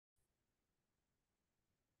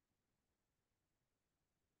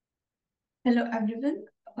Hello everyone.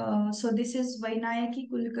 So this is Vainayaki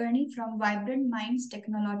Kulkarni from VibrantMinds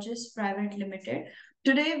Technologies Private Limited.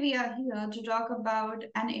 Today we are here to talk about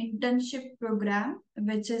an internship program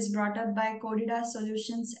which is brought up by Coditas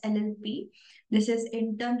Solutions LLP. This is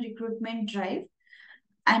Intern Recruitment Drive,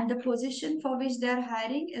 and the position for which they are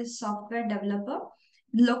hiring is software developer.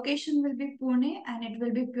 The location will be Pune and it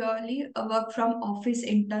will be purely a work from office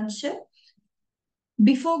internship.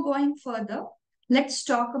 Before going further, let's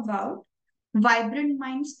talk about Vibrant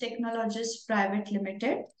Minds Technologies Private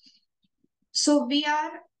Limited. So we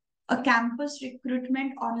are a campus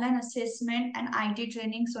recruitment, online assessment, and IT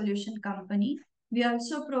training solution company. We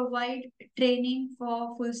also provide training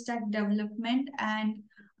for full stack development and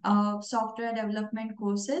software development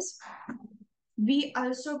courses. We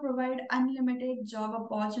also provide unlimited job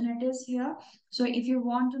opportunities here. So if you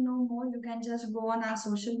want to know more, you can just go on our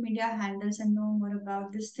social media handles and know more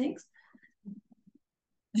about these things.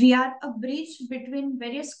 We are a bridge between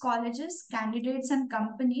various colleges, candidates, and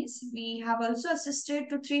companies. We have also assisted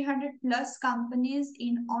to 300 plus companies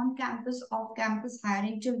in on-campus, off-campus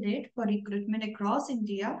hiring till date for recruitment across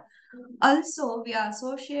India. Also, we are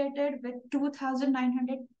associated with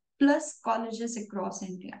 2,900 plus colleges across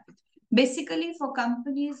India. Basically, for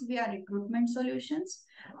companies, we are recruitment solutions.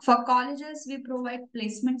 For colleges, we provide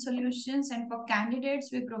placement solutions. And for candidates,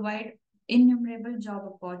 we provide innumerable job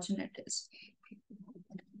opportunities.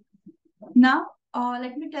 Now,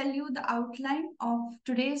 let me tell you the outline of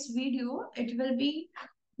today's video. We will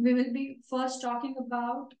be first talking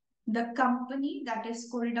about the company, that is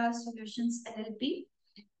Coditas Solutions LLP.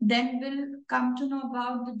 Then we'll come to know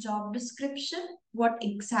about the job description, what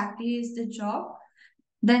exactly is the job,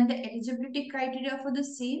 then the eligibility criteria for the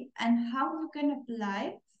same, and how you can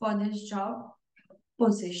apply for this job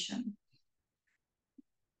position.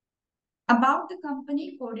 About the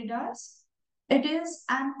company Coditas, it is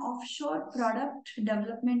an offshore product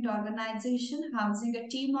development organization housing a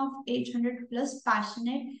team of 800 plus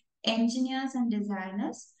passionate engineers and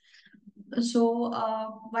designers. So,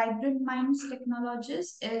 Vibrant Minds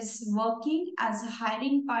Technologies is working as a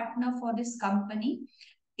hiring partner for this company.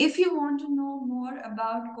 If you want to know more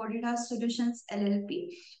about Coditas Solutions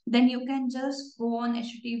LLP, then you can just go on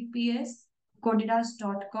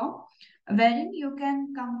https://coditas.com, wherein you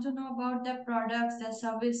can come to know about the products, the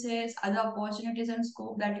services, other opportunities and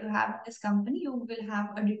scope that you have in this company. You will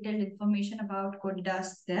have a detailed information about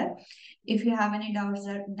Coditas there. If you have any doubts,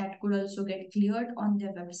 that could also get cleared on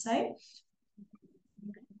their website.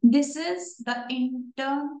 This is the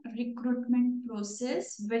intern recruitment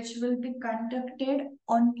process, which will be conducted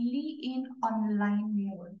only in online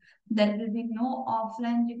mode. There will be no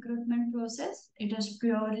offline recruitment process. It is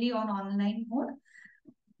purely on online mode.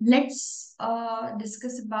 Let's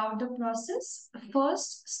discuss about the process.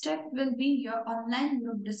 First step will be your online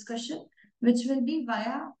group discussion, which will be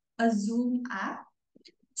via a Zoom app.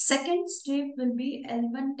 Second step will be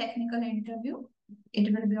L1 technical interview.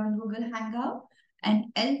 It will be on Google Hangout.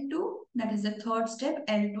 And L2, that is the third step,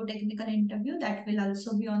 L2 technical interview, that will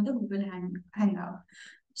also be on the Google Hangout.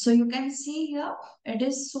 So you can see here, it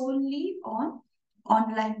is solely on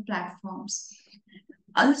online platforms.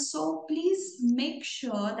 Also, please make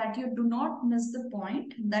sure that you do not miss the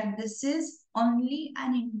point that this is only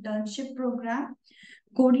an internship program.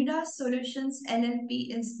 Coditas Solutions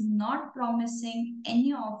LLP is not promising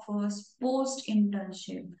any offers post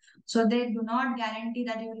internship. So they do not guarantee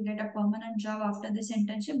that you will get a permanent job after this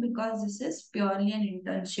internship, because this is purely an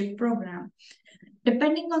internship program.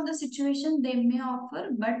 Depending on the situation, they may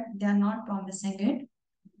offer, but they are not promising it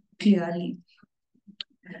clearly.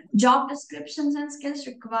 Job descriptions and skills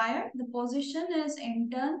required. The position is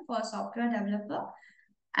intern for software developer,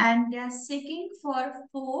 and they are seeking for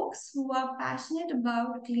folks who are passionate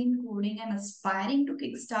about clean coding and aspiring to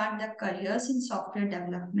kickstart their careers in software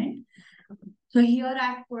development. So here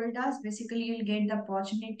at Coditas, basically you'll get the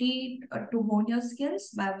opportunity to hone your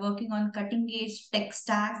skills by working on cutting edge tech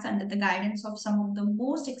stacks under the guidance of some of the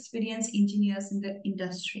most experienced engineers in the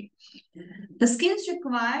industry. The skills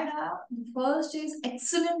required are, first is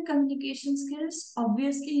excellent communication skills.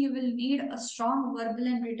 Obviously, you will need a strong verbal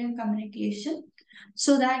and written communication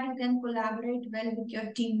so that you can collaborate well with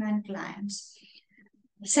your team and clients.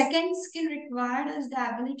 Second skill required is the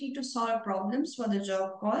ability to solve problems for the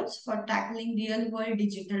job calls for tackling real world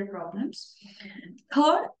digital problems.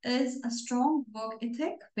 Third is a strong work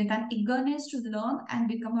ethic with an eagerness to learn and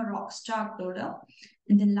become a rock star coder.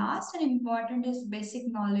 And the last and important is basic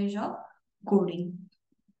knowledge of coding.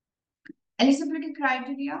 Eligibility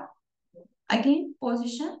criteria, again,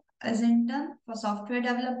 position as intern for software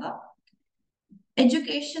developer.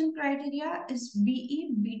 Education criteria is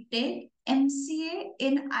BE, BTech, MCA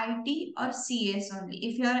in IT or CS only.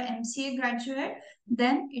 If you are an MCA graduate,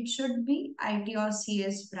 then it should be IT or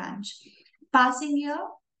CS branch. Passing year,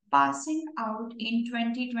 passing out in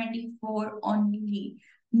 2024 only.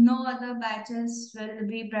 No other batches will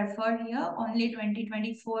be preferred here. Only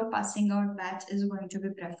 2024 passing out batch is going to be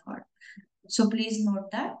preferred. So please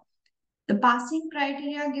note that. The passing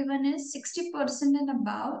criteria given is 60% and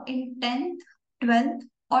above in 10th, 12th,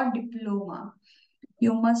 or diploma.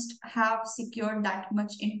 You must have secured that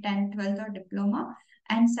much in 10th, 12th, or diploma,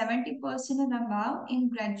 and 70% and above in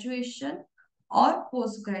graduation or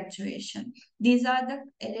post graduation. These are the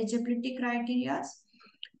eligibility criteria.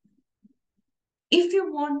 If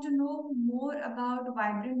you want to know more about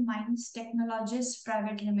Vibrant Minds Technologies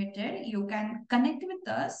Private Limited, you can connect with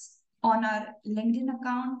us on our LinkedIn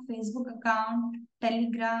account, Facebook account,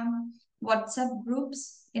 Telegram, WhatsApp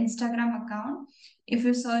groups, Instagram account. If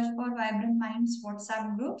you search for Vibrant Minds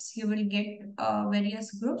WhatsApp groups, you will get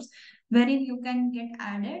various groups wherein you can get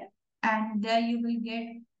added, and there you will get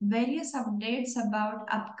various updates about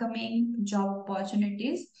upcoming job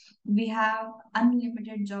opportunities. We have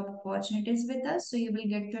unlimited job opportunities with us, so you will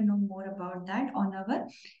get to know more about that on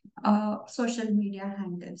our social media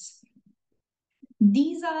handles.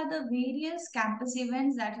 These are the various campus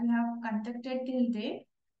events that we have conducted till date,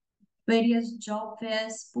 various job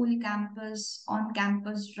fairs, school campus, on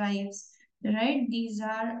campus drives, right? These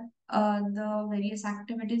are the various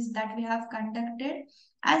activities that we have conducted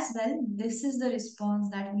as well. This is the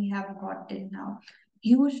response that we have got till now.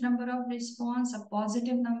 Huge number of response, a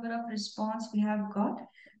positive number of response we have got.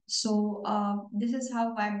 So this is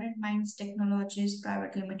how Vibrant Minds Technologies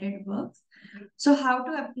Private Limited works. So how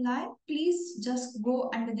to apply? Please just go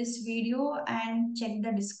under this video and check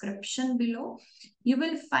the description below. You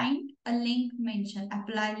will find a link mentioned,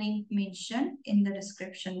 apply link mentioned in the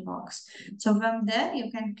description box. So from there,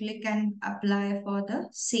 you can click and apply for the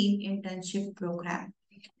same internship program.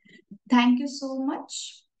 Thank you so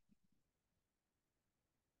much.